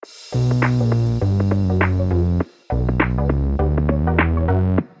Right,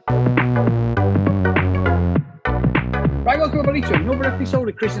 welcome everybody to another episode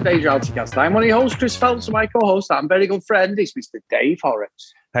of Chris and Dave's Reality Cast. I'm one of your hosts, Chris Phelps, and my co-host, and very good friend, is Mr. Dave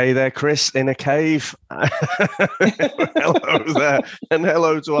Horrocks. Hey there, Chris, in a cave. Hello there, and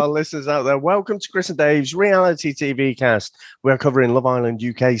hello to our listeners out there. Welcome to Chris and Dave's Reality TV Cast. We're covering Love Island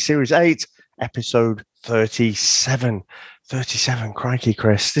UK Series 8, episode 37. 37, crikey,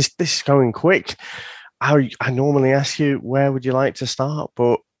 Chris. This is going quick. I normally ask you, where would you like to start?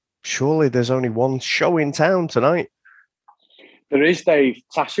 But surely there's only one show in town tonight. There is, Dave.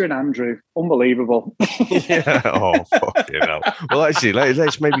 Tasha and Andrew. Unbelievable. Yeah. Oh, fucking hell. Well, actually,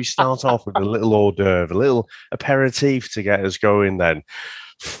 let's maybe start off with a little hors d'oeuvre, a little aperitif to get us going then.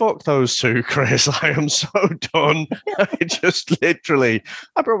 Fuck those two, Chris. I am so done. I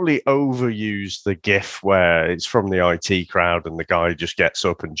probably overused the gif where it's from the IT crowd and the guy just gets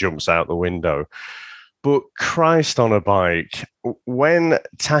up and jumps out the window. But Christ on a bike, when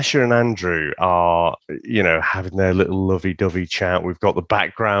Tasha and Andrew are, having their little lovey-dovey chat, we've got the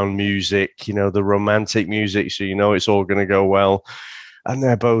background music, the romantic music, so it's all going to go well. And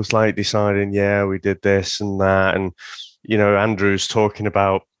they're both like deciding, yeah, we did this and that. And, Andrew's talking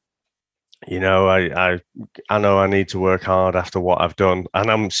about, I know I need to work hard after what I've done. And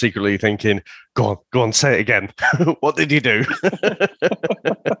I'm secretly thinking, go on, say it again. What did you do?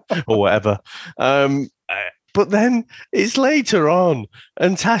 Or whatever. But then it's later on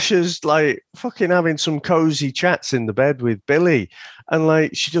and Tasha's like fucking having some cozy chats in the bed with Billy. And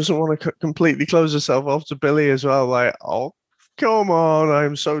like, she doesn't want to completely close herself off to Billy as well. Like, oh, come on.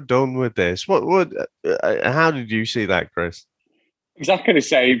 I'm so done with this. How did you see that, Chris? Exactly the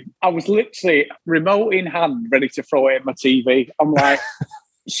same. I was literally remote in hand, ready to throw it at my TV. I'm like,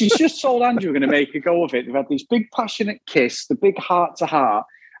 she's just told Andrew we're going to make a go of it. They've had this big passionate kiss, the big heart to heart,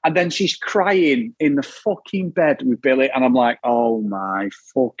 and then she's crying in the fucking bed with Billy. And I'm like, oh my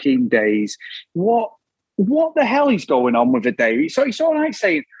fucking days. What the hell is going on with her, Dave? So it's all right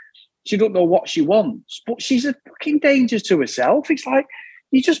saying she don't know what she wants, but she's a fucking danger to herself. It's like,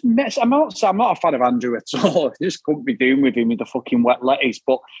 you just mess. I'm not a fan of Andrew at all. I just couldn't be doing with him with the fucking wet lettuce.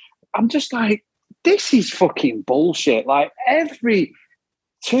 But I'm just like, this is fucking bullshit. Like every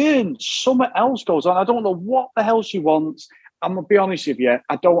turn, something else goes on. I don't know what the hell she wants. I'm gonna be honest with you.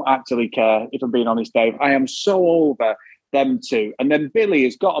 I don't actually care, if I'm being honest, Dave. I am so over them two. And then Billy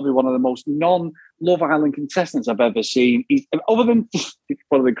has got to be one of the most non-Love Island contestants I've ever seen. Other than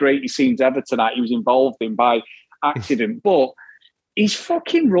one of the greatest scenes ever tonight, he was involved in by accident, but. He's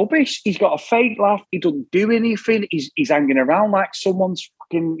fucking rubbish. He's got a fake laugh. He doesn't do anything. He's hanging around like someone's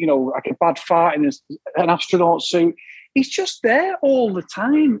fucking, like a bad fart in an astronaut suit. He's just there all the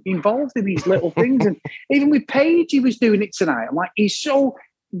time, involved in these little things. And even with Paige, he was doing it tonight. I'm like, he's so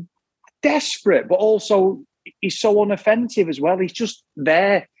desperate, but also he's so unoffensive as well. He's just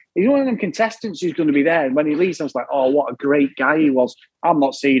there. He's one of them contestants who's going to be there. And when he leaves, I was like, oh, what a great guy he was. I'm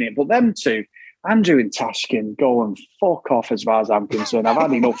not seeing it. But them two, Andrew and Tashkin, go and fuck off as far as I'm concerned. I've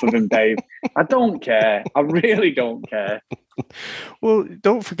had enough of him, Dave. I don't care. I really don't care. Well,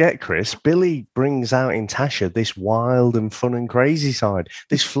 don't forget, Chris, Billy brings out in Tasha this wild and fun and crazy side,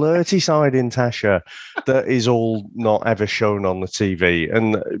 this flirty side in Tasha that is all not ever shown on the TV.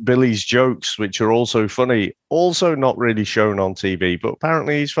 And Billy's jokes, which are also funny, also not really shown on TV, but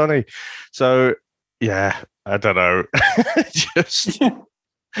apparently he's funny. So, yeah, I don't know.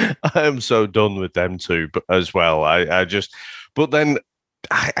 I am so done with them two as well. But then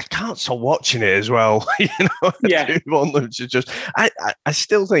I can't stop watching it as well. Yeah. I do want them to just. I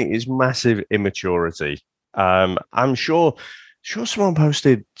still think it's massive immaturity. I'm sure someone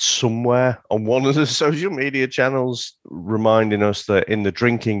posted somewhere on one of the social media channels reminding us that in the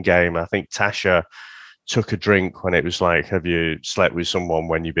drinking game, I think Tasha took a drink when it was like, have you slept with someone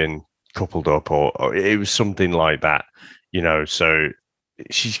when you've been coupled up, or it was something like that, so.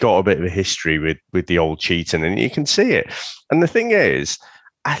 She's got a bit of a history with the old cheating, and you can see it. And the thing is,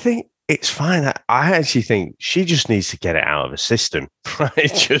 I think it's fine. I actually think she just needs to get it out of her system,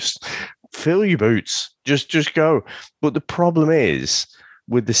 right? Just fill your boots, just go. But the problem is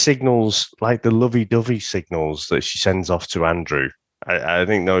with the signals, like the lovey-dovey signals that she sends off to Andrew. I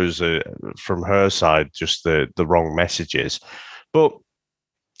think those are from her side just the wrong messages. But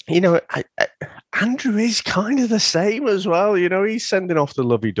Andrew is kind of the same as well. He's sending off the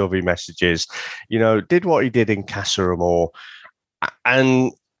lovey-dovey messages, did what he did in Casa Amor.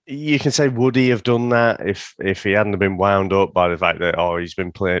 And you can say, would he have done that if he hadn't been wound up by the fact that, he's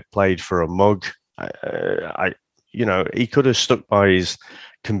been played for a mug? He could have stuck by his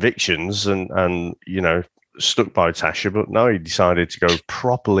convictions and stuck by Tasha, but no, he decided to go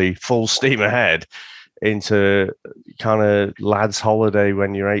properly full steam ahead into kind of lads' holiday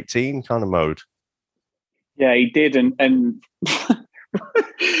when you're 18 kind of mode. Yeah, he did, and I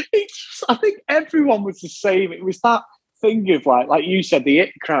think everyone was the same. It was that thing of like you said, the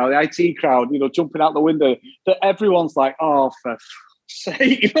IT crowd, jumping out the window. That everyone's like, "Oh, for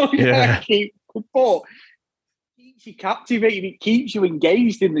sake!" Yeah. But keeps you captivated. It keeps you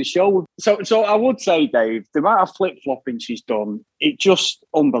engaged in the show. So I would say, Dave, the amount of flip flopping she's done, it's just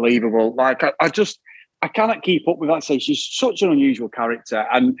unbelievable. Like I cannot keep up with that. Say she's such an unusual character,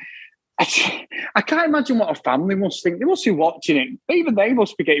 and I can't imagine what her family must think. They must be watching it. Even they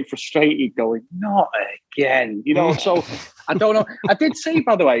must be getting frustrated, going, "Not again," So I don't know. I did see,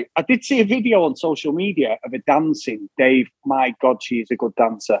 by the way, a video on social media of her dancing. Dave, my God, she is a good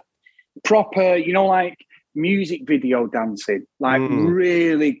dancer. Proper, like music video dancing, like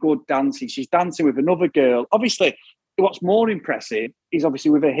really good dancing. She's dancing with another girl. Obviously, what's more impressive is obviously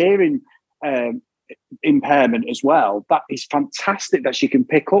with her hearing impairment as well. That is fantastic that she can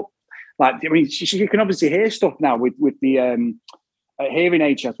pick up. Like, I mean, she can obviously hear stuff now with the hearing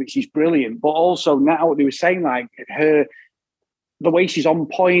aid, which is brilliant. But also now they were saying like the way she's on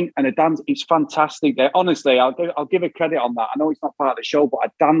point and her dance, it's fantastic. Honestly, I'll give her credit on that. I know it's not part of the show, but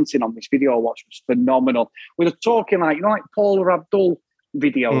her dancing on this video I watched was phenomenal. We were talking like Paula Abdul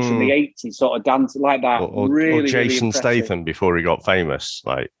videos from the 80s, sort of dancing like that. Or Jason really Statham before he got famous,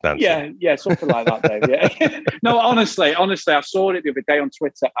 like dancing. Yeah, something like that, Dave. Yeah. No, honestly, I saw it the other day on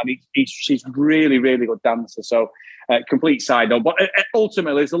Twitter, and she's really, really good dancer. So, complete side note. But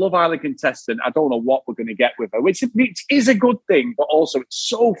ultimately, as a Love Island contestant, I don't know what we're going to get with her, which is a good thing, but also it's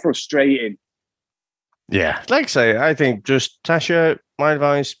so frustrating. Yeah, like I say, I think just Tasha, my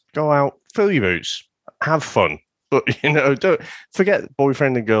advice: go out, fill your boots, have fun. But, don't forget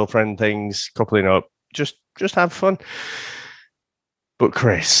boyfriend and girlfriend things, coupling up. Just have fun. But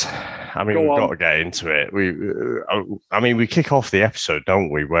Chris, I mean, we've got to get into it. We kick off the episode, don't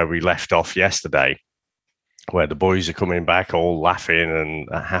we, where we left off yesterday, where the boys are coming back all laughing and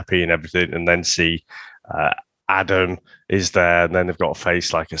happy and everything, and then see Adam is there, and then they've got a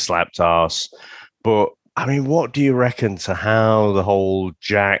face like a slapped arse. But, I mean, what do you reckon to how the whole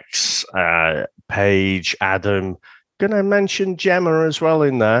Jax... Paige, Adam, going to mention Gemma as well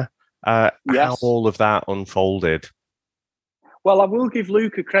in there. Yes. How all of that unfolded. Well, I will give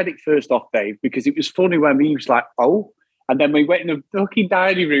Luca credit first off, Dave, because it was funny when he was like, "Oh," and then we went in the fucking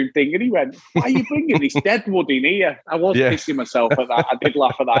dining room thing, and he went, "Why are you bringing this dead wood in here?" I was pissing myself at that. I did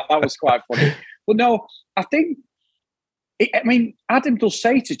laugh at that. That was quite funny. But no, I think. Adam does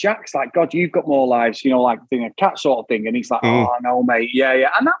say to Jax, like, "God, you've got more lives," like being a cat sort of thing. And he's like, "Oh, no, mate. Yeah.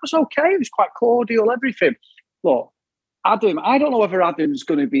 And that was okay. It was quite cordial, everything. Look, Adam, I don't know whether Adam's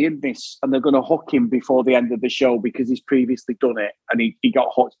going to be in this and they're going to hook him before the end of the show because he's previously done it and he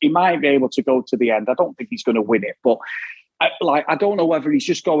got hooked. He might be able to go to the end. I don't think he's going to win it. But, I don't know whether he's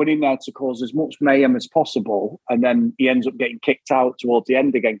just going in there to cause as much mayhem as possible and then he ends up getting kicked out towards the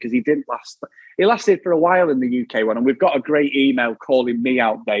end again because he didn't last. He lasted for a while in the UK one, and we've got a great email calling me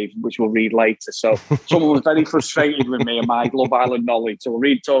out, Dave, which we'll read later. So someone was very frustrated with me and my Love Island knowledge. So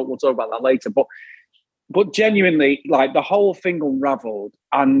we'll talk about that later. But genuinely, like the whole thing unravelled,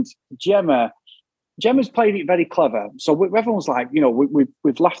 and Gemma's played it very clever. So everyone's like,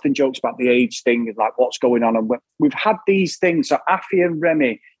 we've laughed and joked about the age thing and like what's going on, and we've had these things. So Afi and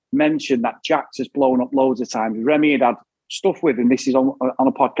Remy mentioned that Jax has blown up loads of times. Remy had stuff with him. This is on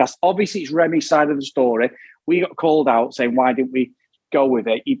a podcast. Obviously, it's Remy's side of the story. We got called out saying, why didn't we go with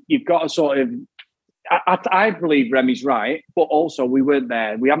it? You've got to sort of... I believe Remy's right, but also we weren't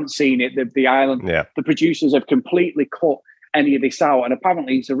there. We haven't seen it. The island, the producers have completely cut any of this out, and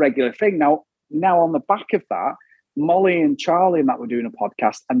apparently it's a regular thing. Now on the back of that, Molly and Charlie and that were doing a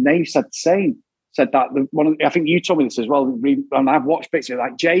podcast, and they said the same. Said that I think you told me this as well, and I've watched bits of it.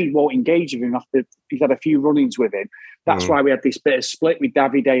 Like Jay won't engage with him after he's had a few run-ins with him. That's why we had this bit of split with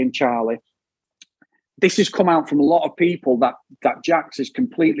Davide and Charlie. This has come out from a lot of people that Jax has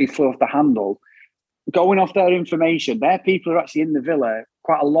completely flew off the handle. Going off their information, their people are actually in the villa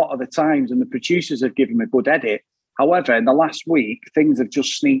quite a lot of the times, and the producers have given him a good edit. However, in the last week, things have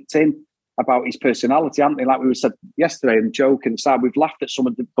just sneaked in about his personality, haven't they? Like we said yesterday in the joke and side, we've laughed at some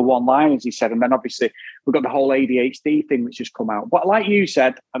of the one-liners he said, and then obviously we've got the whole ADHD thing which has come out. But like you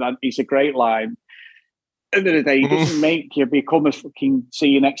said, and it's a great line, at the end of the day, it doesn't make you become a fucking see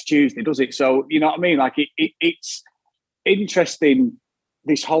you next Tuesday, does it? So, you know what I mean? Like it's interesting,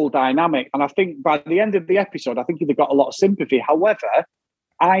 this whole dynamic. And I think by the end of the episode, I think they've got a lot of sympathy. However,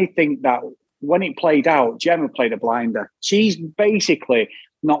 I think that when it played out, Gemma played a blinder. She's basically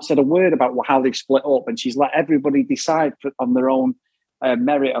not said a word about how they've split up, and she's let everybody decide on their own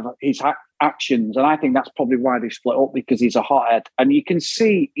merit of his actions. And I think that's probably why they split up, because he's a hothead. And you can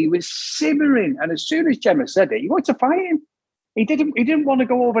see he was simmering. And as soon as Gemma said it, he wanted to fight him. He didn't want to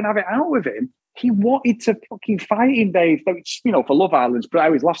go over and have it out with him. He wanted to fucking fight him, Dave. For Love Island, but I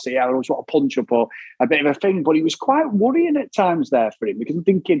always lost it. I always want to punch up or a bit of a thing. But he was quite worrying at times there for him, because I'm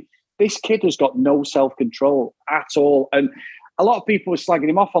thinking, this kid has got no self-control at all. And a lot of people were slagging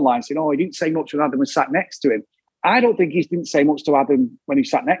him off online, saying, he didn't say much when Adam was sat next to him. I don't think he didn't say much to Adam when he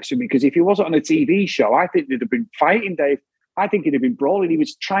sat next to him, because if he wasn't on a TV show, I think they'd have been fighting, Dave. I think he'd have been brawling. He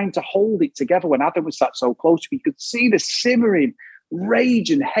was trying to hold it together when Adam was sat so close. We could see the simmering rage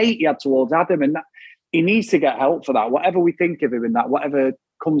and hate he had towards Adam, and that, he needs to get help for that. Whatever we think of him in that, whatever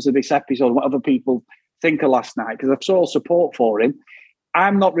comes of this episode, whatever people think of last night, because I've saw support for him.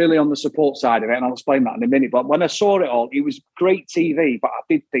 I'm not really on the support side of it, and I'll explain that in a minute. But when I saw it all, it was great TV. But I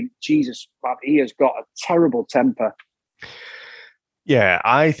did think, Jesus, man, he has got a terrible temper. Yeah,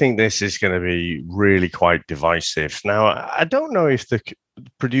 I think this is going to be really quite divisive. Now, I don't know if the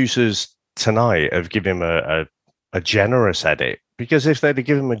producers tonight have given him a generous edit, because if they'd have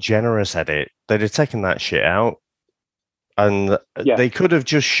given him a generous edit, they'd have taken that shit out. And they could have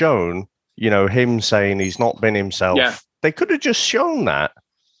just shown, him saying he's not been himself. Yeah. They could have just shown that,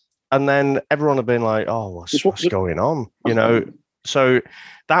 and then everyone would have been like, "Oh, what's going on?" So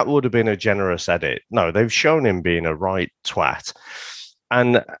that would have been a generous edit. No, they've shown him being a right twat,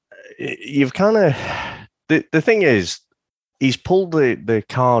 and you've kind of the thing is, he's pulled the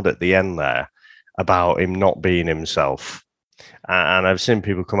card at the end there about him not being himself, and I've seen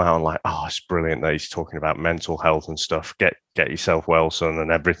people come out and like, "Oh, it's brilliant that he's talking about mental health and stuff. Get yourself well, son, and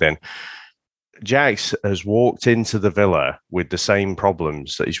everything." Jax has walked into the villa with the same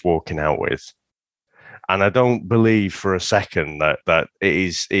problems that he's walking out with. And I don't believe for a second that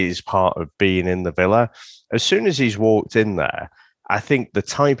it is part of being in the villa. As soon as he's walked in there, I think the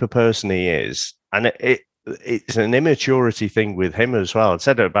type of person he is, and it's an immaturity thing with him as well. I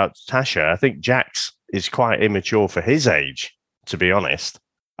said it about Tasha. I think Jax is quite immature for his age, to be honest.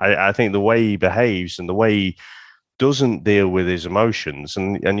 I think the way he behaves and the way he doesn't deal with his emotions,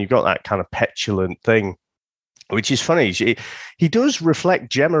 and you've got that kind of petulant thing, which is funny. He does reflect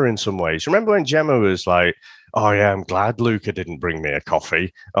Gemma in some ways. Remember when Gemma was like, "Oh yeah, I'm glad Luca didn't bring me a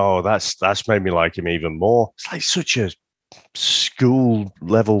coffee. Oh, that's made me like him even more." It's like such a school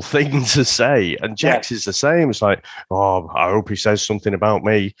level thing to say, and Jax is the same. It's like, "Oh, I hope he says something about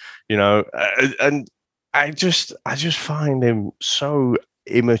me," and I just find him so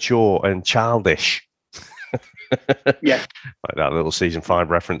immature and childish. Yeah, like that little season 5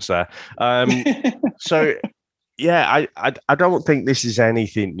 reference there. So yeah, I don't think this is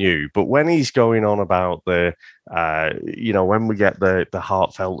anything new, but when he's going on about the when we get the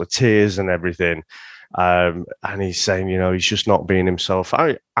heartfelt, the tears and everything, and he's saying, he's just not being himself.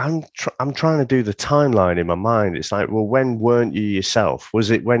 I'm trying to do the timeline in my mind. It's like, well, when weren't you yourself?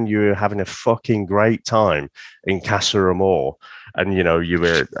 Was it when you were having a fucking great time in Casa Amor, and you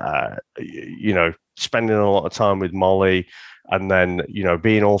were spending a lot of time with Molly, and then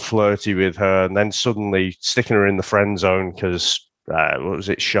being all flirty with her, and then suddenly sticking her in the friend zone because what was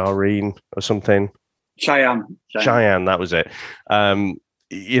it, Shireen or something? Cheyenne, that was it. Suddenly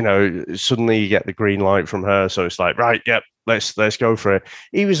you get the green light from her, so it's like, right, yep, let's go for it.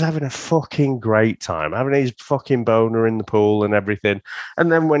 He was having a fucking great time, having his fucking boner in the pool and everything,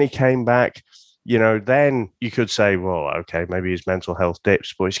 and then when he came back, then you could say, well, okay, maybe his mental health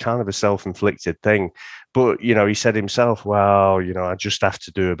dips, but it's kind of a self-inflicted thing. But, he said himself, well, I just have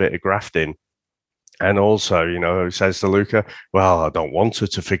to do a bit of grafting. And also, he says to Luca, well, I don't want her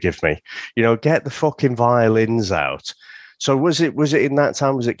to forgive me. Get the fucking violins out. So was it in that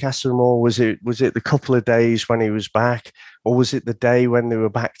time? Was it Casa Amor? Was it the couple of days when he was back? Or was it the day when they were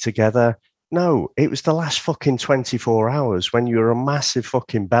back together? No, it was the last fucking 24 hours when you were a massive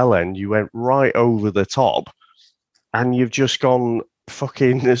fucking bellend. You went right over the top and you've just gone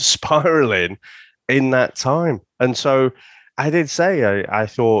fucking spiraling in that time. And so I did say, I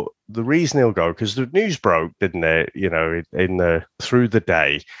thought the reason he'll go, because the news broke, didn't it? Through the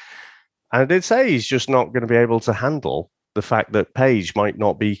day. And I did say he's just not going to be able to handle the fact that Paige might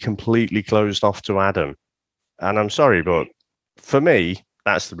not be completely closed off to Adam. And I'm sorry, but for me,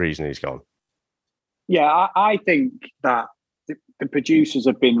 that's the reason he's gone. Yeah, I think that the producers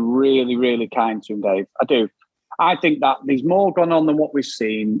have been really, really kind to him, Dave. I do. I think that there's more gone on than what we've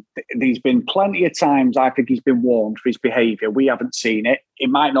seen. There's been plenty of times I think he's been warned for his behaviour. We haven't seen it. It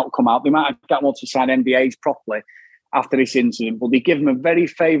might not come out. They might have got one to sign NDAs properly after this incident, but they give him a very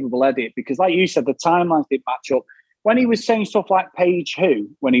favourable edit because, like you said, the timelines didn't match up. when he was saying stuff like Paige who,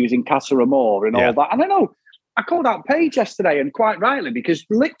 when he was in Casa Amor and all that, and I know I called out Paige yesterday, and quite rightly, because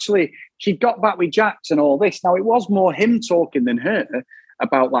literally she got back with Jax and all this. Now, it was more him talking than her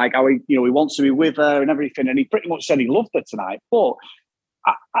about like how he wants to be with her and everything, and he pretty much said he loved her tonight. But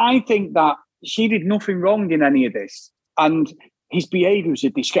I think that she did nothing wrong in any of this, and his behaviour was a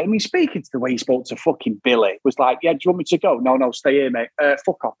disgrace. I mean, speaking to the way he spoke to fucking Billy was like, "Yeah, do you want me to go? No, stay here, mate.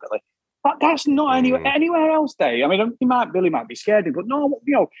 Fuck off, Billy." That's not anywhere else, Dave. I mean, Billy might be scared, but no,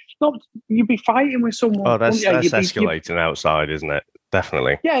 you'd be fighting with someone. Oh, that's escalating outside, isn't it?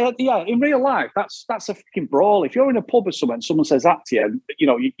 Definitely. Yeah. In real life, that's a fucking brawl. If you're in a pub or something, and someone says that to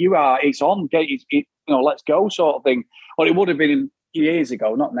you, you are, it's on, let's go sort of thing. Or it would have been years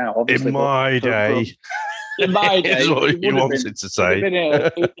ago, not now, obviously. In my day. In my day, is what you wanted to say.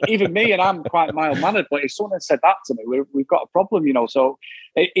 Even me, and I'm quite mild-mannered, but if someone had said that to me, we've got a problem, So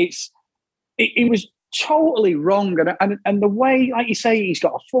it was totally wrong. And the way, like you say, he's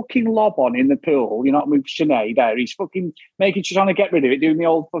got a fucking lob on in the pool, you know what I mean, Sinead there. He's fucking trying to get rid of it, doing the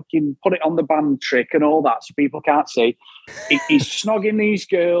old fucking put it on the band trick and all that so people can't see. He's snogging these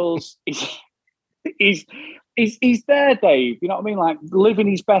girls. He's there, Dave, you know what I mean? Like living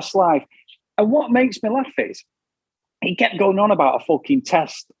his best life. And what makes me laugh is he kept going on about a fucking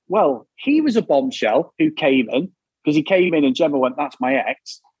test. Well, he was a bombshell who came in, because he came in and Gemma went, "That's my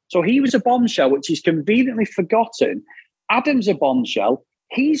ex." So he was a bombshell, which is conveniently forgotten. Adam's a bombshell.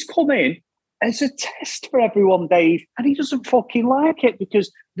 He's come in as a test for everyone, Dave, and he doesn't fucking like it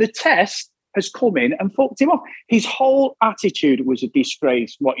because the test has come in and fucked him off. His whole attitude was a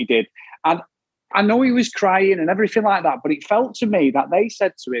disgrace, what he did. And I know he was crying and everything like that, but it felt to me that they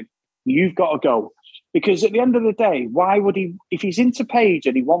said to him, "You've got to go." Because at the end of the day, why would he, if he's into Paige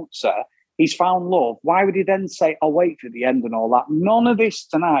and he wants her, he's found love, why would he then say, "I'll wait for the end" and all that? None of this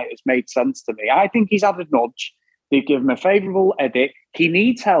tonight has made sense to me. I think he's had a nudge. They've given him a favourable edit. He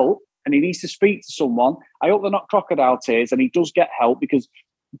needs help and he needs to speak to someone. I hope they're not crocodile tears and he does get help, because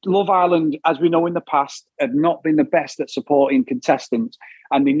Love Island, as we know in the past, have not been the best at supporting contestants,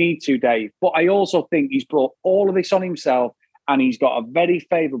 and they need to, Dave. But I also think he's brought all of this on himself, and he's got a very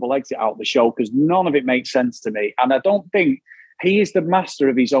favourable exit out of the show, because none of it makes sense to me. And I don't think he is the master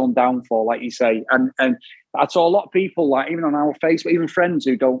of his own downfall, like you say. And I saw a lot of people, like even on our Facebook, even friends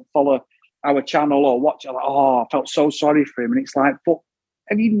who don't follow our channel or watch it, like, "Oh, I felt so sorry for him." And it's like, but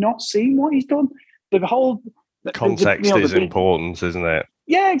have you not seen what he's done? The whole context is important, isn't it?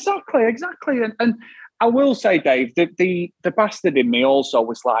 Yeah, exactly. And I will say, Dave, that the bastard in me also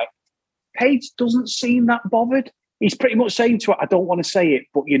was like, Paige doesn't seem that bothered. He's pretty much saying to her, "I don't want to say it,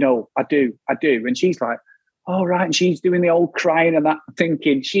 but I do. And she's like, "All right." And she's doing the old crying and that,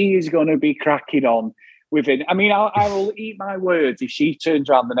 thinking she is going to be cracking on with it. I mean, I will eat my words if she turns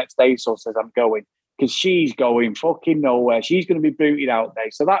around the next day or says, "I'm going," because she's going fucking nowhere. She's going to be booted out there.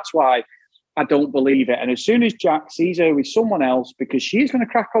 So that's why I don't believe it. And as soon as Jack sees her with someone else, because she's going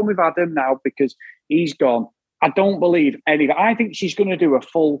to crack on with Adam now because he's gone, I don't believe any of it. I think she's going to do a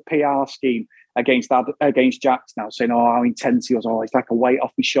full PR scheme against Jax now, saying, "Oh, how intense he was. Oh, it's like a weight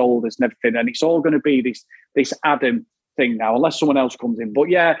off his shoulders and everything." And it's all going to be this Adam thing now, unless someone else comes in. But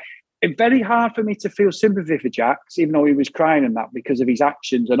yeah, it's very hard for me to feel sympathy for Jax, even though he was crying and that, because of his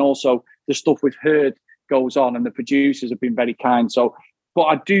actions, and also the stuff with Heard goes on, and the producers have been very kind. So, but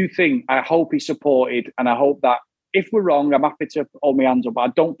I hope he's supported, and I hope that if we're wrong, I'm happy to hold my hands up, but I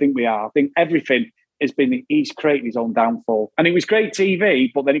don't think we are. I think everything he's created his own downfall. And it was great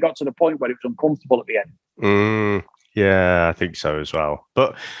TV, but then he got to the point where it was uncomfortable at the end. Yeah, I think so as well.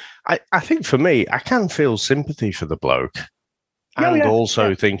 But I think for me, I can feel sympathy for the bloke. And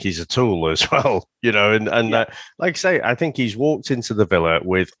also think he's a tool as well, like I say, I think he's walked into the villa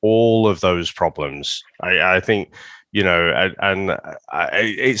with all of those problems. I think,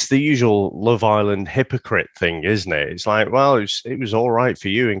 it's the usual Love Island hypocrite thing, isn't it? It's like, well, it was all right for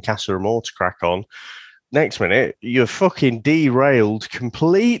you in Casa Amor to crack on. Next minute, you're fucking derailed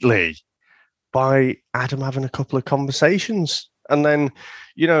completely by Adam having a couple of conversations. And then,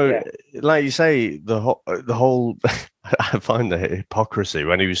 like you say, the whole, I find the hypocrisy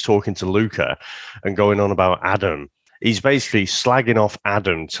when he was talking to Luca and going on about Adam. He's basically slagging off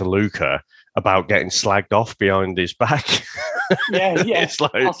Adam to Luca about getting slagged off behind his back. Yeah. It's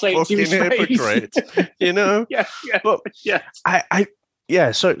like, I'll say fucking hypocrite, Yeah. But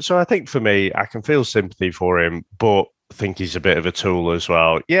so I think for me, I can feel sympathy for him, but think he's a bit of a tool as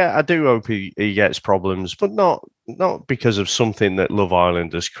well. Yeah, I do hope he gets problems, but not because of something that Love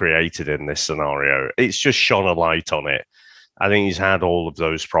Island has created in this scenario. It's just shone a light on it. I think he's had all of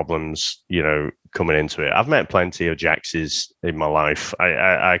those problems, coming into it. I've met plenty of Jaxes in my life.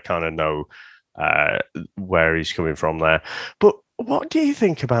 I kind of know where he's coming from there. But what do you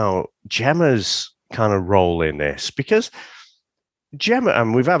think about Gemma's kind of role in this? Because Gemma,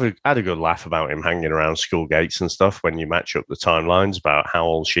 and we've had a good laugh about him hanging around school gates and stuff when you match up the timelines about how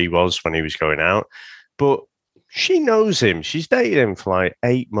old she was when he was going out. But she knows him. She's dated him for like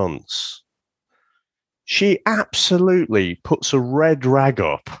 8 months. She absolutely puts a red rag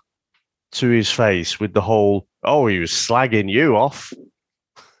up to his face with the whole, oh, he was slagging you off.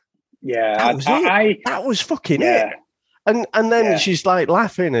 Yeah, that was it. That was fucking it. And then she's like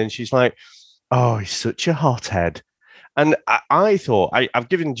laughing and she's like, oh, he's such a hothead. And I thought, I've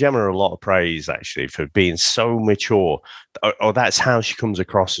given Gemma a lot of praise, actually, for being so mature. Or that's how she comes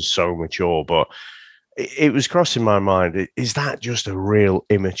across as so mature. But it was crossing my mind, is that just a real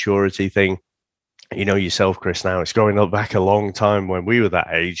immaturity thing? You know yourself, Chris, now it's going back a long time when we were that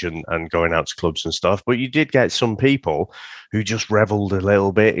age and going out to clubs and stuff. But you did get some people who just reveled a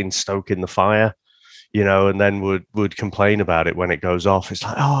little bit in stoking the fire, you know, and then would complain about it when it goes off. It's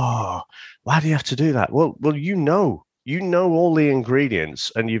like, oh, why do you have to do that? Well, you know all the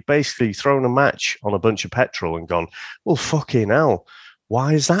ingredients, and you've basically thrown a match on a bunch of petrol and gone, well, fucking hell,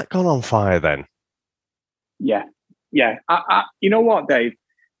 why has that gone on fire then? Yeah. You know what, Dave?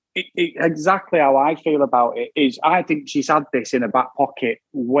 Exactly how I feel about it is I think she's had this in her back pocket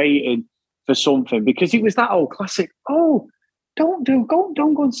waiting for something, because it was that old classic, oh, don't go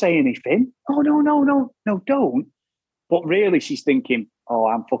and say anything. Oh, no, don't. But really she's thinking, oh,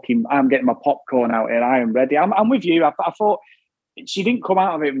 I'm getting my popcorn out here. I am ready. I'm with you. I thought she didn't come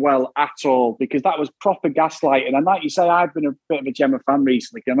out of it well at all, because that was proper gaslighting. And like you say, I've been a bit of a Gemma fan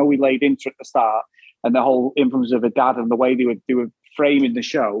recently. I know we laid into it at the start and the whole influence of her dad and the way they were framing the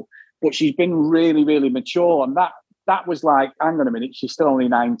show. But she's been really, really mature. And that was like, hang on a minute, she's still only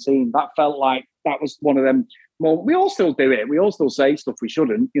 19. That felt like that was one of them. Well, we all still do it. We all still say stuff we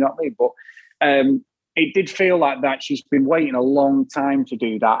shouldn't, you know what I mean? But it did feel like that. She's been waiting a long time to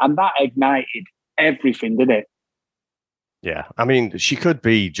do that. And that ignited everything, didn't it? Yeah. I mean, she could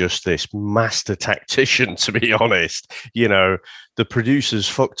be just this master tactician, to be honest. You know, the producers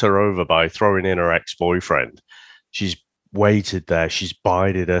fucked her over by throwing in her ex-boyfriend. She's waited there. She's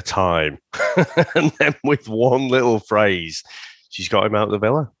bided her time. And then with one little phrase, she's got him out of the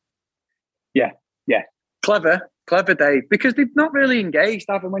villa. Yeah. Clever, Dave, because they've not really engaged,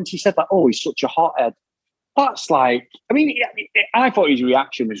 have when she said that, oh, he's such a hothead. That's like, I mean, I thought his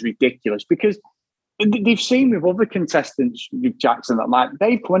reaction was ridiculous, because they've seen with other contestants, with Jackson, that like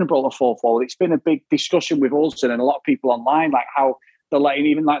they've come in and brought the fall forward. It's been a big discussion with Olsen and a lot of people online, like how they're letting,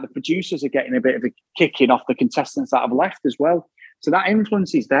 even like the producers are getting a bit of a kicking off the contestants that have left as well. So that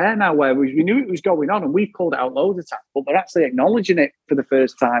influence is there now, where we knew it was going on and we called it out loads of times, but they're actually acknowledging it for the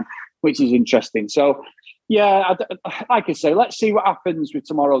first time, which is interesting. So, yeah, like I say, let's see what happens with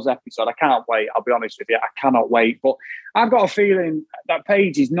tomorrow's episode. I can't wait. I'll be honest with you. I cannot wait. But I've got a feeling that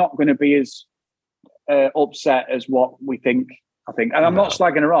Paige is not going to be as upset as what we think, I think. And I'm not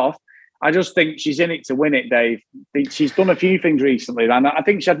slagging her off. I just think she's in it to win it, Dave. She's done a few things recently, and I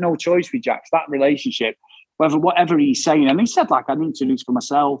think she had no choice with Jax. That relationship, whatever he's saying, and he said, like, I need to do this for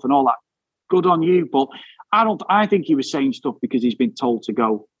myself and all that. Good on you. But I think he was saying stuff because he's been told to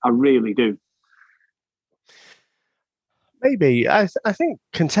go. I really do. Maybe. I think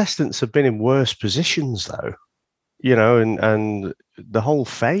contestants have been in worse positions, though. You know, and the whole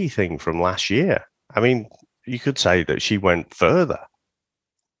Faye thing from last year. I mean, you could say that she went further.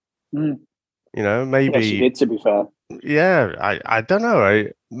 You know, maybe... Yeah, she did, to be fair. Yeah, I don't know.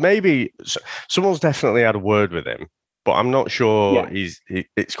 Maybe someone's definitely had a word with him, but I'm not sure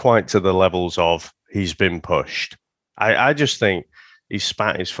it's quite to the levels of he's been pushed. I just think he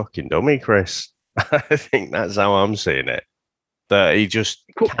spat his fucking dummy, Chris. I think that's how I'm seeing it. That he just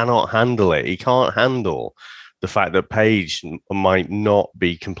cannot handle it. He can't handle the fact that Paige might not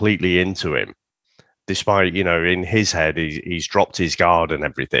be completely into him, despite, you know, in his head, he's dropped his guard and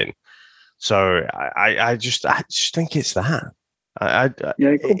everything. So I just think it's that.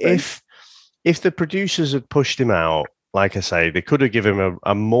 If the producers had pushed him out, like I say, they could have given him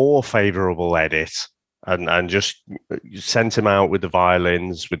a more favourable edit and just sent him out with the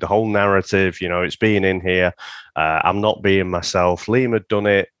violins, with the whole narrative. You know, it's being in here. I'm not being myself. Liam had done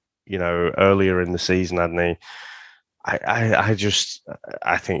it, you know, earlier in the season, hadn't he? I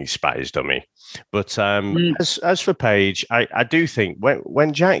think he spat his dummy. But as for Paige, I do think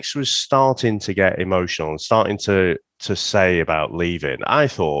when Jax was starting to get emotional and starting to say about leaving, I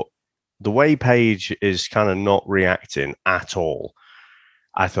thought the way Paige is kind of not reacting at all,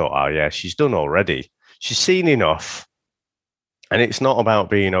 I thought, oh yeah, she's done already. She's seen enough. And it's not about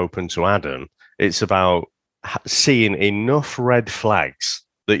being open to Adam. It's about seeing enough red flags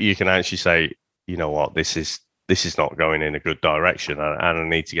that you can actually say, you know what, this is not going in a good direction, and I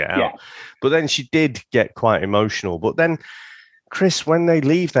need to get out. Yeah. But then she did get quite emotional. But then, Chris, when they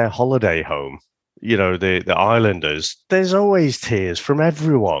leave their holiday home, you know, the Islanders, there's always tears from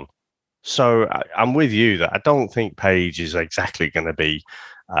everyone. So I'm with you that I don't think Paige is exactly going to be,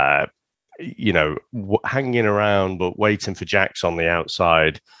 hanging around but waiting for Jax on the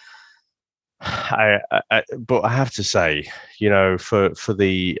outside. But I have to say, you know, for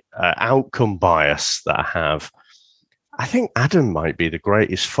the outcome bias that I have, I think Adam might be the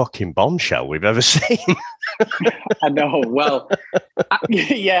greatest fucking bombshell we've ever seen. I know. Well,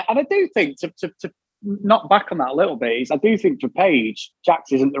 yeah, and I do think to knock back on that a little bit is I do think for Paige,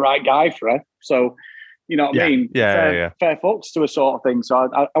 Jax isn't the right guy for her. So, you know what I mean? Fair fucks to a sort of thing. So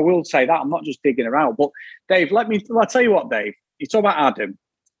I will say that. I'm not just digging her out. But Dave, I'll tell you what, Dave. You talk about Adam,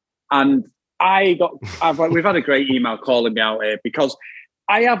 and we've had a great email calling me out here because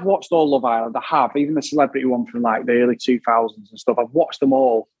I have watched all Love Island. I have, even the celebrity one from like the early 2000s and stuff. I've watched them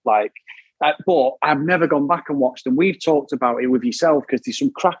all, but I've never gone back and watched them. We've talked about it with yourself because there's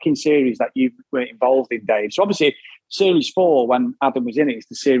some cracking series that you were involved in, Dave. So obviously, series 4, when Adam was in it, it's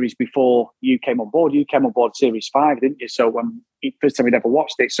the series before you came on board. You came on board series 5, didn't you? So when first time we'd ever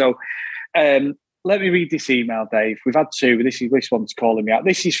watched it. So let me read this email, Dave. We've had 2. This one's calling me out.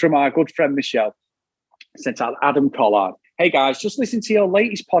 This is from our good friend Michelle. Sent out Adam Collard. Hey guys, just listened to your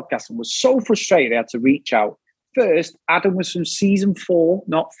latest podcast and was so frustrated I had to reach out. First, Adam was from season 4,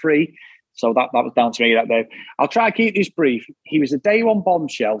 not 3. So that was down to me that day. I'll try to keep this brief. He was a day one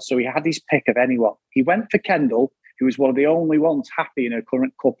bombshell, so he had his pick of anyone. He went for Kendall, who was one of the only ones happy in her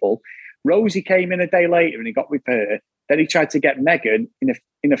current couple. Rosie came in a day later and he got with her. Then he tried to get Megan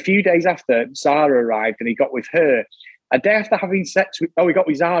in a few days after Zara arrived and he got with her. A day after having sex with... Oh, he got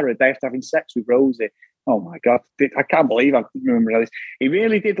with Zara a day after having sex with Rosie. Oh, my God. I can't believe I remember this. He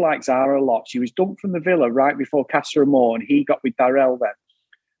really did like Zara a lot. She was dumped from the villa right before Casa Amor and he got with Darrell then.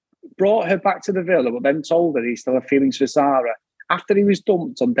 Brought her back to the villa, but then told her he still had feelings for Zara. After he was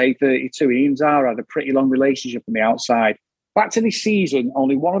dumped on day 32, he and Zara had a pretty long relationship on the outside. Back to this season,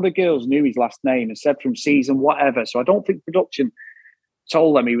 only one of the girls knew his last name and said from season whatever. So I don't think production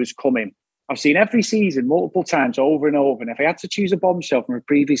told them he was coming. I've seen every season multiple times over and over. And if I had to choose a bombshell from a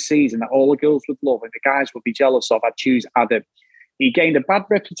previous season that all the girls would love and the guys would be jealous of, I'd choose Adam. He gained a bad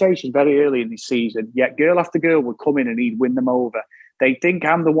reputation very early in this season, yet girl after girl would come in and he'd win them over. They think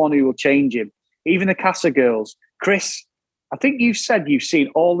I'm the one who will change him. Even the Casa girls. Chris, I think you've said you've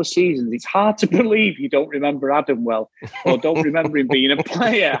seen all the seasons. It's hard to believe you don't remember Adam well or don't remember him being a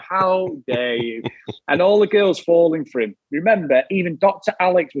player. How dare you? And all the girls falling for him. Remember, even Dr.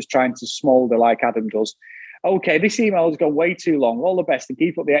 Alex was trying to smolder like Adam does. Okay, this email has gone way too long. All the best and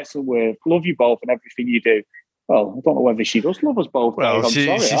keep up the excellent work. Love you both and everything you do. Well, I don't know whether she does love us both. Well, she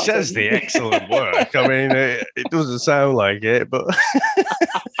says the excellent work. I mean, it doesn't sound like it, but...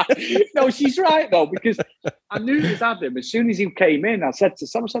 No, she's right, though, because I knew it was Adam. As soon as he came in, I said to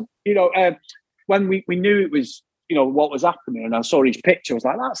someone, when we knew it was, what was happening, and I saw his picture, I was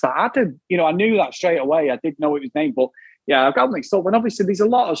like, that's that Adam. I knew that straight away. I didn't know it was name, but yeah, I've got mixed up. And obviously, there's a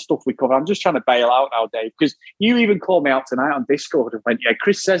lot of stuff we cover. I'm just trying to bail out now, Dave, because you even called me out tonight on Discord and went, yeah,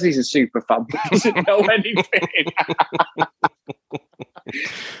 Chris says he's a super fan, but doesn't know anything.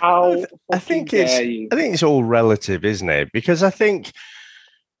 I think it's all relative, isn't it? Because I think,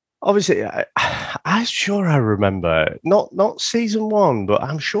 obviously, I'm sure I remember, not season 1, but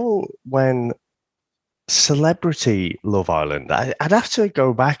I'm sure when Celebrity Love Island, I'd have to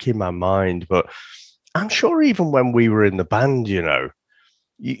go back in my mind, but I'm sure even when we were in the band,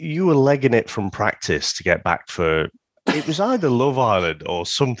 you were legging it from practice to get back for, it was either Love Island or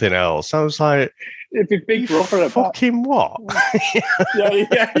something else. I was like, it'd be Big Brother. Fucking what?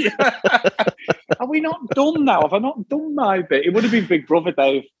 Yeah. Are we not done now? Have I not done my bit? It would have been Big Brother,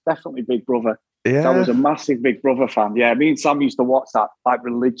 Dave. Definitely Big Brother. Yeah. I was a massive Big Brother fan. Yeah, me and Sam used to watch that like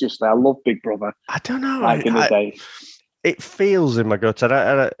religiously. I love Big Brother. I don't know. Like in the day. It feels in my gut.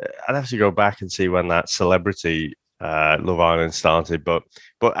 I'd have to go back and see when that Celebrity Love Island started, but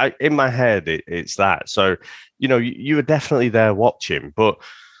in my head it's that. So you were definitely there watching, but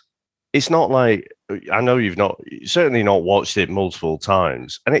it's not like, I know you've certainly not watched it multiple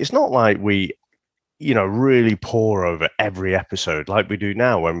times, and it's not like we really pour over every episode like we do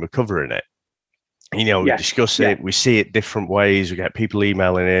now when we're covering it. We discuss it, we see it different ways, we get people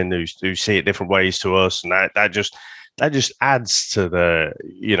emailing in who see it different ways to us, and that just adds to the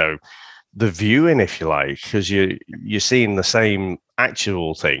the viewing, if you like, because you're seeing the same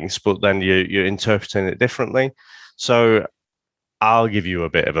actual things, but then you're interpreting it differently. So I'll give you a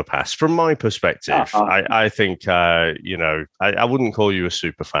bit of a pass. From my perspective, I think, you know, I wouldn't call you a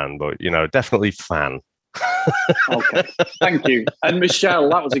super fan, but, you know, definitely fan. Okay, thank you. And Michelle,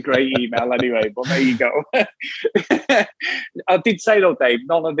 that was a great email anyway, but there you go. I did say though, Dave,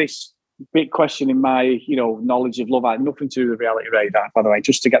 none of this big question in my, you know, knowledge of love had nothing to do with Reality Radar, by the way,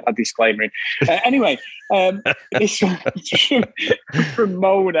 just to get that disclaimer in. Anyway, it's from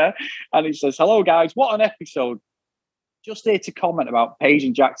Mona, and it says, "Hello guys, what an episode. Just here to comment about Paige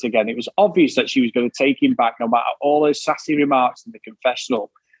and Jax again. It was obvious that she was going to take him back no matter all her sassy remarks in the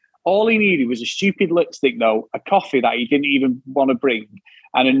confessional. All he needed was a stupid lipstick note, a coffee that he didn't even want to bring,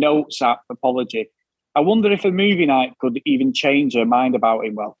 and a notes app apology. I wonder if a movie night could even change her mind about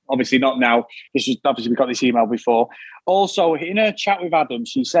him. Well, obviously not now. This was obviously we got this email before. Also, in her chat with Adam,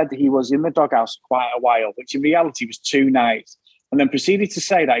 she said he was in the doghouse for quite a while, which in reality was 2 nights, and then proceeded to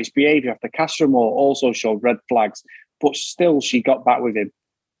say that his behaviour after Castro Moore also showed red flags, but still she got back with him.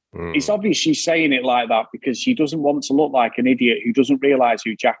 It's obvious she's saying it like that because she doesn't want to look like an idiot who doesn't realise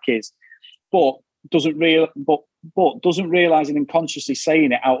who Jack is, but doesn't realise and unconsciously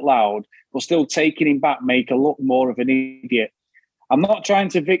saying it out loud, but still taking him back make her look more of an idiot. I'm not trying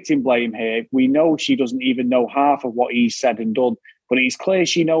to victim blame here. We know she doesn't even know half of what he's said and done, but it's clear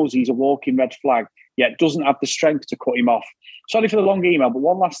she knows he's a walking red flag, yet doesn't have the strength to cut him off. Sorry for the long email, but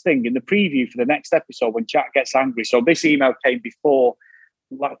one last thing. In the preview for the next episode, when Jack gets angry, so this email came before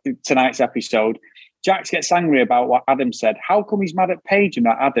tonight's episode, Jax gets angry about what Adam said. How come he's mad at Paige and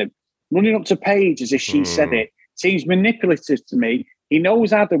not Adam? Running up to Paige as if she said it seems manipulative to me. He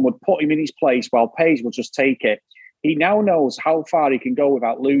knows Adam would put him in his place while Paige will just take it. He now knows how far he can go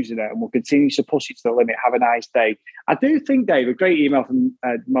without losing it and will continue to push it to the limit. Have a nice day. I do think, Dave, a great email from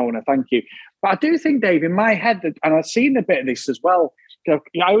Mona, thank you. But I do think, Dave, in my head, and I've seen a bit of this as well, you know,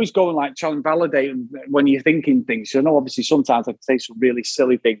 I always go and like try and validate when you're thinking things. You know, obviously sometimes I can say some really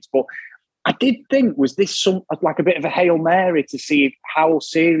silly things, but I did think, was this like a bit of a Hail Mary to see how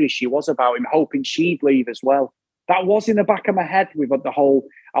serious she was about him, hoping she'd leave as well? That was in the back of my head with the whole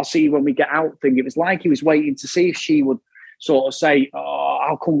 "I'll see you when we get out" thing. It was like he was waiting to see if she would sort of say, "Oh,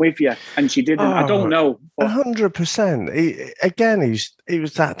 I'll come with you," and she didn't. I don't know. 100%. Again, he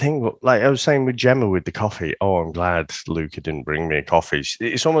was that thing. Like I was saying with Gemma with the coffee. Oh, I'm glad Luca didn't bring me a coffee.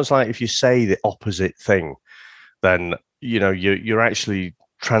 It's almost like if you say the opposite thing, then you know you're actually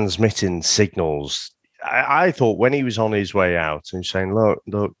transmitting signals. I thought when he was on his way out and saying, "Look,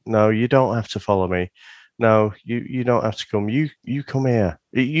 no, you don't have to follow me. No, you don't have to come. You come here.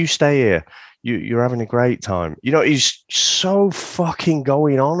 You stay here. You're having a great time." You know, he's so fucking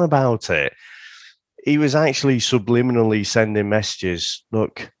going on about it. He was actually subliminally sending messages.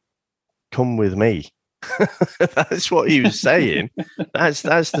 Look, come with me. That's what he was saying. That's the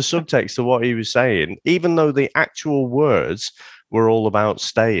subtext of what he was saying. Even though the actual words were all about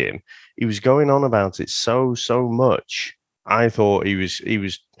staying, he was going on about it so much. I thought he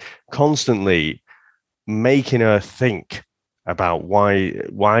was constantly making her think about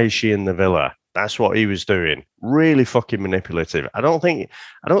why is she in the villa. That's what he was doing. Really fucking manipulative. I don't think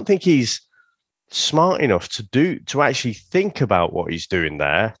he's smart enough to actually think about what he's doing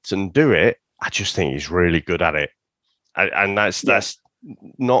there and do it. I just think he's really good at it, and that's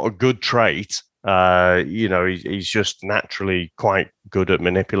not a good trait. You know, he's just naturally quite good at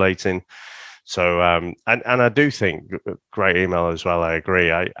manipulating. So, and I do think great email as well. I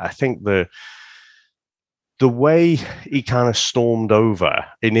agree. I think the way he kind of stormed over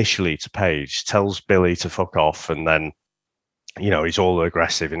initially to Paige, tells Billy to fuck off, and then, you know, he's all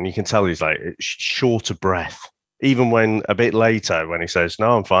aggressive, and you can tell he's like short of breath. Even when a bit later, when he says,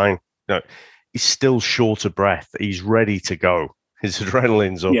 "No, I'm fine," no, he's still short of breath. He's ready to go. His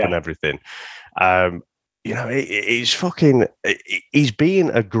adrenaline's up and everything. You know, he's being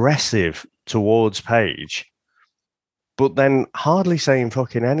aggressive towards Paige, but then hardly saying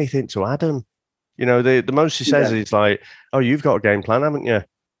fucking anything to Adam. You know, the most he says is like, "Oh, you've got a game plan, haven't you?"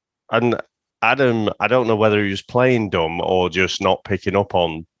 And Adam, I don't know whether he was playing dumb or just not picking up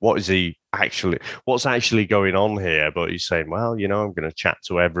on what's actually going on here. But he's saying, "Well, you know, I'm going to chat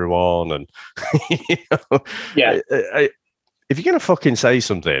to everyone," and you know, if you're going to fucking say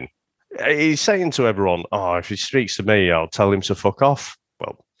something, he's saying to everyone, "Oh, if he speaks to me, I'll tell him to fuck off."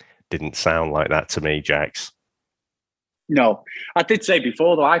 Well, didn't sound like that to me, Jax. No, I did say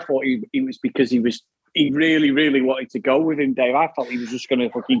before though. I thought he was because he really, really wanted to go with him, Dave. I thought he was just going to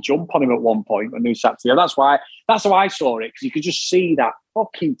fucking jump on him at one point when they sat together. That's how I saw it, because you could just see that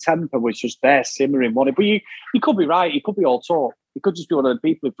fucking temper was just there simmering. But you could be right. He could be all talk. He could just be one of the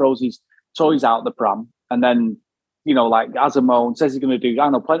people who throws his toys out the pram and then, you know, like Azamone says he's going to do. I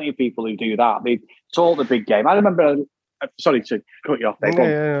know plenty of people who do that. They talk the big game. I remember sorry to cut you off there.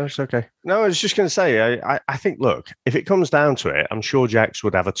 Yeah, it's okay. No, I was just going to say, I think, look, if it comes down to it, I'm sure Jax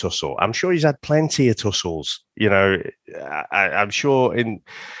would have a tussle. I'm sure he's had plenty of tussles. I'm sure in,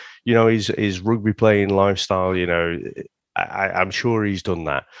 his rugby playing lifestyle, I'm sure he's done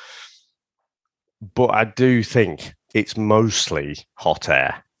that. But I do think it's mostly hot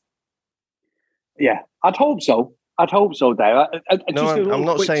air. Yeah, I'd hope so. Dave. I'm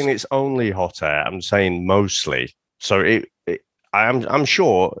not saying it's only hot air. I'm saying mostly. So I'm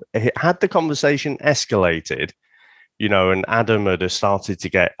sure had the conversation escalated, and Adam had started to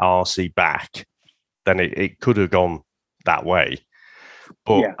get RC back, then it could have gone that way.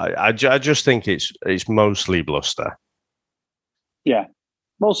 But yeah. I just think it's mostly bluster. Yeah,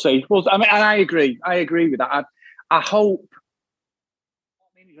 we'll see. Well, I mean, and I agree. I agree with that. I hope.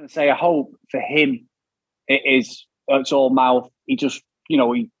 I'm going to say I hope for him. It's all mouth. He just,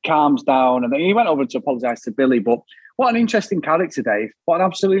 he calms down, and then he went over to apologise to Billy. But what an interesting character, Dave. What an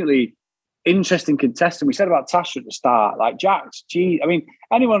absolutely interesting contestant. We said about Tasha at the start, like Jax. Gee, I mean,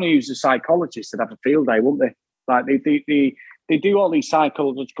 anyone who's a psychologist would have a field day, wouldn't they? Like they do all these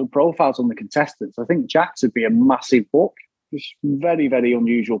psychological profiles on the contestants. I think Jax would be a massive book. He's very, very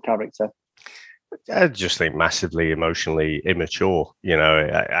unusual character. I just think massively emotionally immature.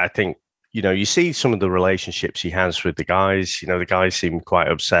 I think. You see some of the relationships he has with the guys. The guys seem quite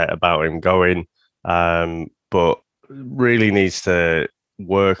upset about him going, but really needs to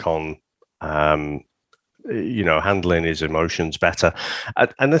work on, handling his emotions better.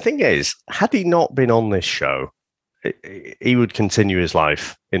 And the thing is, had he not been on this show, he would continue his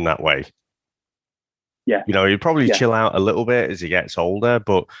life in that way. Yeah. He'd probably chill out a little bit as he gets older,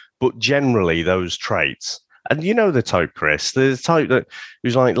 but generally those traits. And the type, Chris, the type that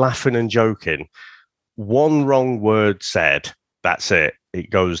who's like laughing and joking. One wrong word said, that's it.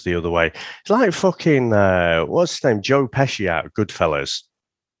 It goes the other way. It's like fucking, what's his name? Joe Pesci out of Goodfellas.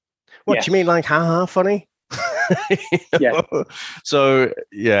 What do you mean, like, ha-ha funny? Yeah. So,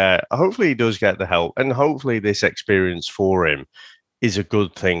 yeah, hopefully he does get the help. And hopefully this experience for him is a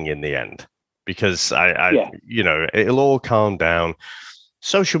good thing in the end. Because, it'll all calm down.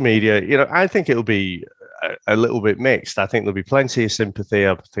 Social media, I think it'll be a little bit mixed. I think there'll be plenty of sympathy.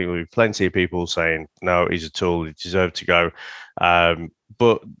 I think there'll be plenty of people saying, no, he's a tool, he deserved to go.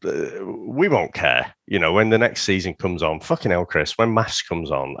 But we won't care. When the next season comes on, fucking hell, Chris, when Maths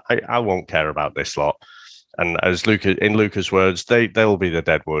comes on, I won't care about this lot. And as Lucas' words, they'll be the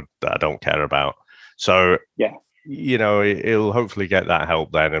dead wood that I don't care about. So, yeah, he'll hopefully get that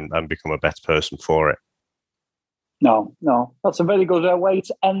help then and become a better person for it. No, that's a very good way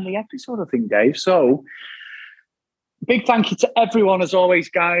to end the episode, I think, Dave. So, big thank you to everyone, as always,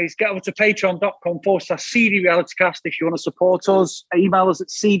 guys. Get over to patreon.com/CDRealitycast if you want to support us. Email us at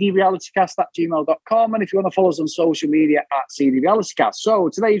cdrealitycast@gmail.com. And if you want to follow us on social media @CDRealitycast. So,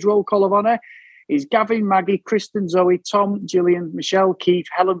 today's roll call of honour is Gavin, Maggie, Kristen, Zoe, Tom, Gillian, Michelle, Keith,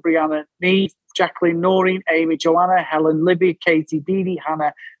 Helen, Brianna, Neve, Jacqueline, Noreen, Amy, Joanna, Helen, Libby, Katie, Dee Dee,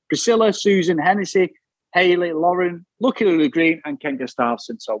 Hannah, Priscilla, Susan, Hennessy, Hayley, Lauren, Lucky Lulu Green, and Ken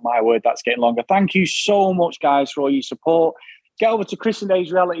Gustafson. So, my word, that's getting longer. Thank you so much, guys, for all your support. Get over to Chris and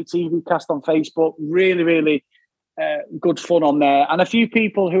Dave's Reality TV Cast on Facebook. Really, really good fun on there. And a few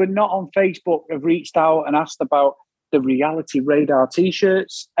people who are not on Facebook have reached out and asked about the Reality Radar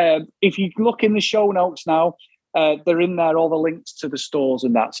T-shirts. If you look in the show notes now, they're in there, all the links to the stores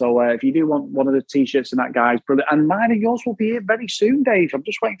and that. So if you do want one of the T-shirts and that, guys, brilliant. And mine and yours will be here very soon, Dave. I'm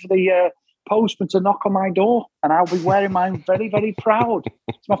just waiting for the postman to knock on my door, and I'll be wearing mine very, very proud.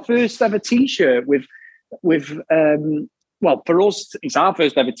 It's my first ever T-shirt with well, for us, it's our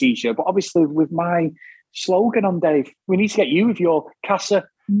first ever T-shirt, but obviously with my slogan on, Dave. We need to get you with your Casa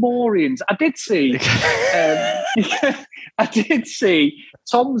Morians. I did see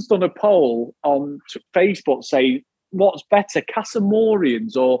Tom's done a poll on Facebook saying, what's better, Casa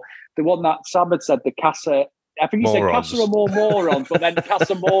Morians or the one that Sam had said, the Casa... I think he said Casa or more morons, but then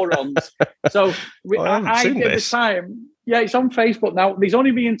Casa Morons. So I did the time. Yeah, it's on Facebook now. There's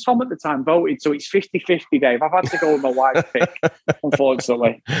only me and Tom at the time voted, so it's 50-50, Dave. I've had to go with my wife's pick,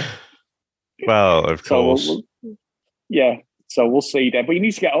 unfortunately. Well, of course. So we'll see, Dave. But you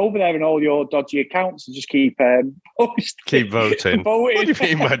need to get over there and all your dodgy accounts and just keep posting. Keep voting. What do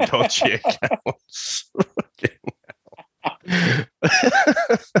you mean by dodgy accounts?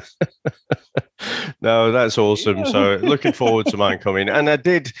 No, that's awesome. So looking forward to mine coming. And I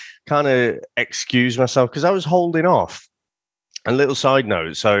did kind of excuse myself because I was holding off. A little side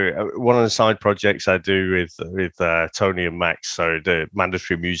note. So one of the side projects I do with Tony and Max, so the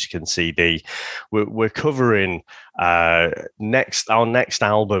Mandatory Music and CD, we're covering our next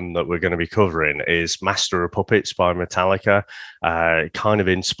album that we're going to be covering is Master of Puppets by Metallica, kind of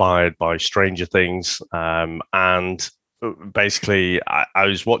inspired by Stranger Things, and basically I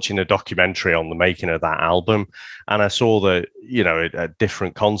was watching a documentary on the making of that album, and I saw that, you know, at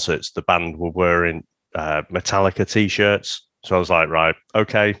different concerts the band were wearing Metallica t-shirts. So I was like, right,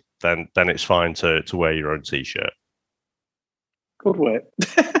 okay, then it's fine to wear your own t-shirt. Good work.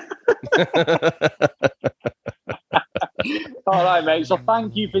 All right, mate. So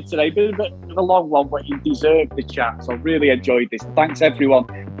thank you for today. Been a bit of a long one, but you deserve the chat. So really enjoyed this. Thanks everyone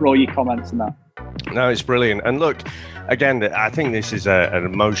for all your comments and that. No, it's brilliant. And look, again, I think this is an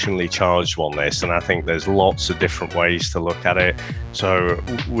emotionally charged one, and I think there's lots of different ways to look at it. So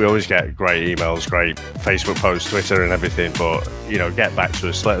we always get great emails, great Facebook posts, Twitter and everything, but, you know, get back to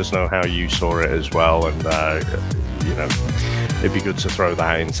us, let us know how you saw it as well. And, you know, it'd be good to throw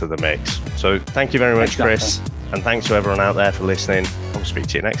that into the mix. So thank you very much, Chris. And thanks to everyone out there for listening. I'll speak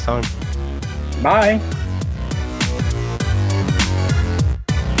to you next time. Bye.